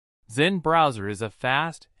Zen Browser is a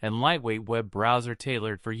fast and lightweight web browser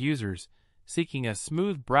tailored for users seeking a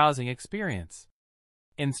smooth browsing experience.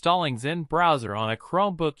 Installing Zen Browser on a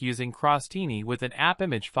Chromebook using Crostini with an app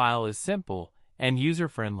image file is simple and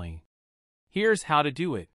user-friendly. Here's how to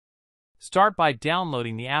do it. Start by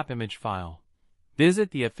downloading the app image file.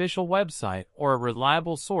 Visit the official website or a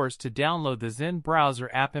reliable source to download the Zen Browser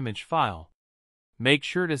app image file. Make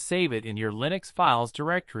sure to save it in your Linux files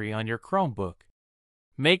directory on your Chromebook.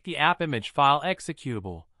 Make the app image file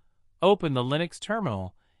executable. Open the Linux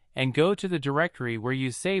terminal and go to the directory where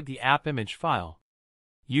you saved the app image file.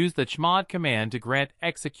 Use the chmod command to grant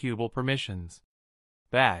executable permissions.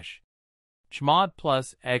 Bash chmod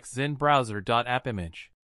plus x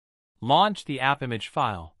zenbrowser.appimage. Launch the app image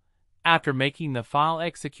file. After making the file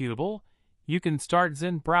executable, you can start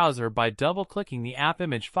Zen Browser by double-clicking the app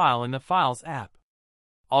image file in the Files app.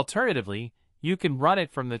 Alternatively, you can run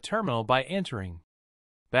it from the terminal by entering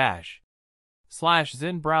bash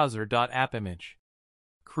 /zenbrowser.appimage.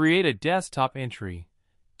 Create a desktop entry.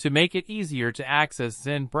 To make it easier to access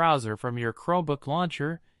Zen Browser from your Chromebook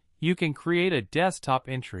launcher, you can create a desktop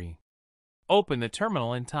entry. Open the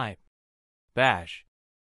terminal and type bash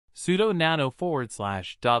sudo nano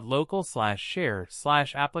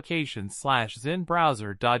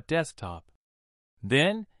 /local/share/applications/zenbrowser.desktop.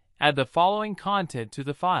 Then, add the following content to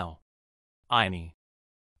the file. ini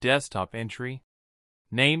desktop entry,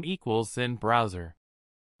 name equals Zen Browser,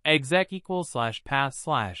 exec equals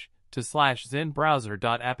 /path/ to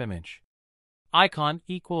 /zenbrowser.appimage, icon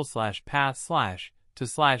equals /path/ to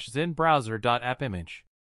 /zenbrowser.appimage,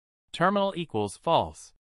 terminal equals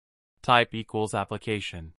false, type equals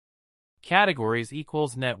application, categories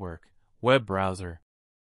equals network, web browser.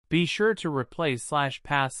 Be sure to replace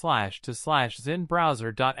 /path/ to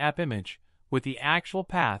 /zenbrowser.appimage with the actual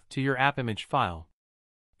path to your app image file.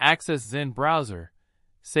 Access Zen Browser,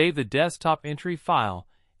 save the desktop entry file,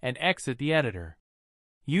 and exit the editor.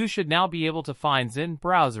 You should now be able to find Zen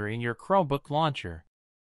Browser in your Chromebook launcher.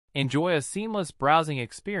 Enjoy a seamless browsing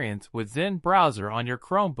experience with Zen Browser on your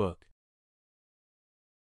Chromebook.